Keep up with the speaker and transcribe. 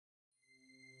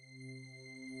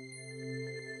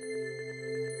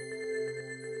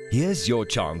Here's your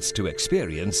chance to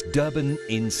experience Durban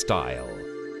in style.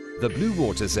 The Blue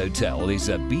Waters Hotel is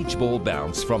a beach ball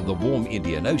bounce from the warm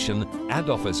Indian Ocean and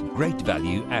offers great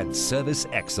value and service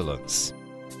excellence.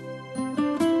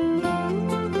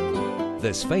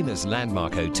 This famous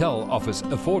landmark hotel offers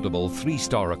affordable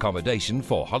 3-star accommodation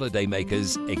for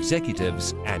holidaymakers,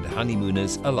 executives and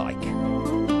honeymooners alike.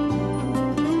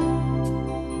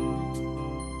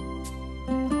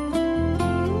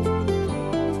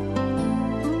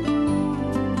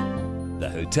 The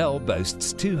hotel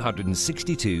boasts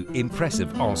 262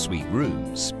 impressive ensuite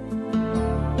rooms.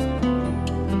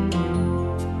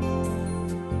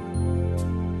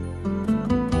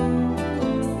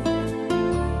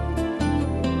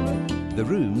 The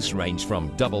rooms range from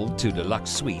double to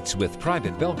deluxe suites with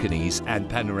private balconies and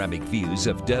panoramic views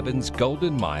of Durban's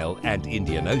Golden Mile and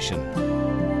Indian Ocean.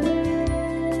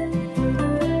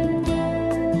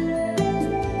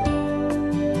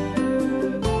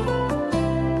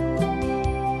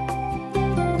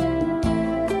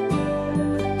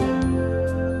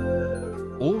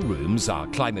 All rooms are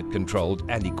climate controlled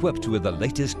and equipped with the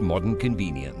latest modern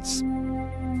convenience.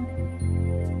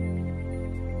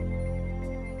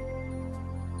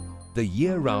 The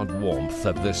year-round warmth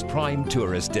of this prime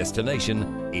tourist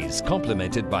destination is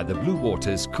complemented by the Blue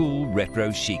Waters' cool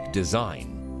retro chic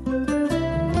design.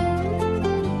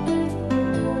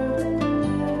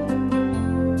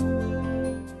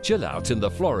 Chill out in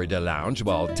the Florida Lounge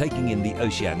while taking in the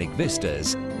oceanic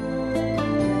vistas.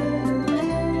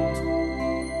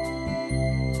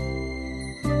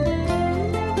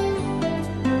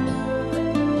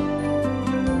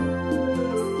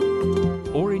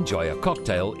 Or enjoy a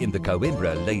cocktail in the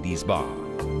Coimbra Ladies Bar.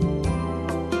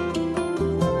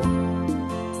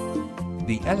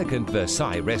 The elegant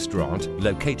Versailles restaurant,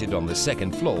 located on the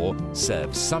second floor,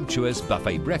 serves sumptuous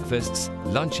buffet breakfasts,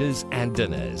 lunches and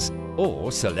dinners,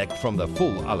 or select from the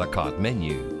full a la carte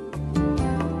menu.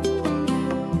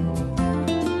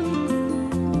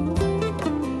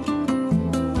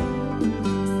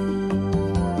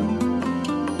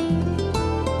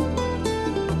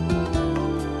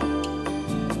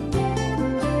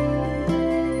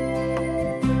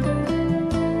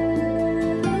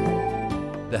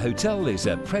 The hotel is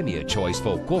a premier choice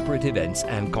for corporate events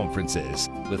and conferences,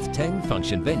 with 10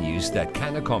 function venues that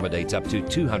can accommodate up to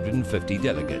 250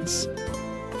 delegates.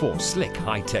 For slick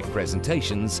high-tech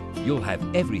presentations, you'll have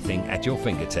everything at your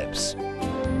fingertips.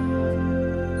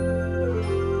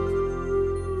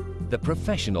 The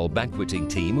professional banqueting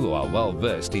team, who are well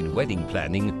versed in wedding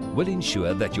planning, will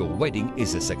ensure that your wedding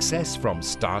is a success from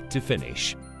start to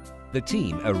finish. The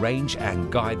team arrange and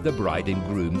guide the bride and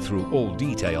groom through all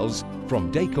details,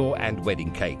 from decor and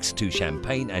wedding cakes to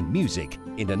champagne and music,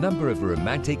 in a number of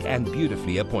romantic and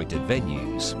beautifully appointed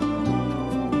venues.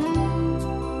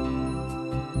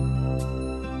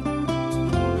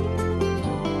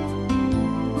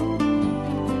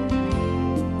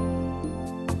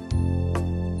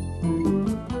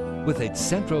 With its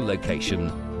central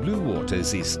location, Blue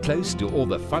Waters is close to all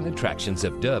the fun attractions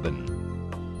of Durban.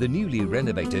 The newly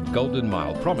renovated Golden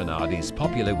Mile Promenade is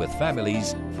popular with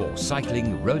families for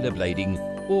cycling, rollerblading,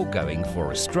 or going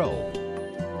for a stroll.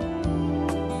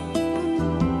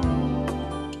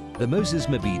 The Moses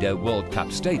Mabhida World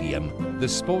Cup Stadium, the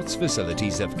sports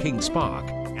facilities of Kings Park,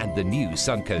 and the new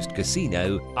Suncoast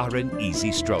Casino are an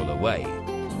easy stroll away.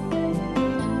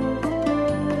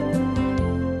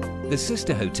 The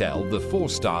sister hotel, the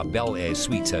 4-star Bel Air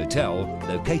Suites Hotel,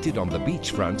 located on the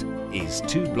beachfront, is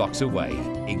 2 blocks away,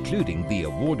 including the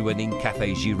award-winning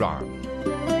Café Giran.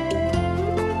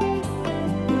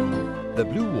 The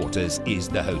Blue Waters is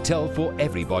the hotel for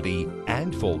everybody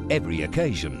and for every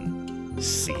occasion.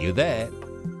 See you there!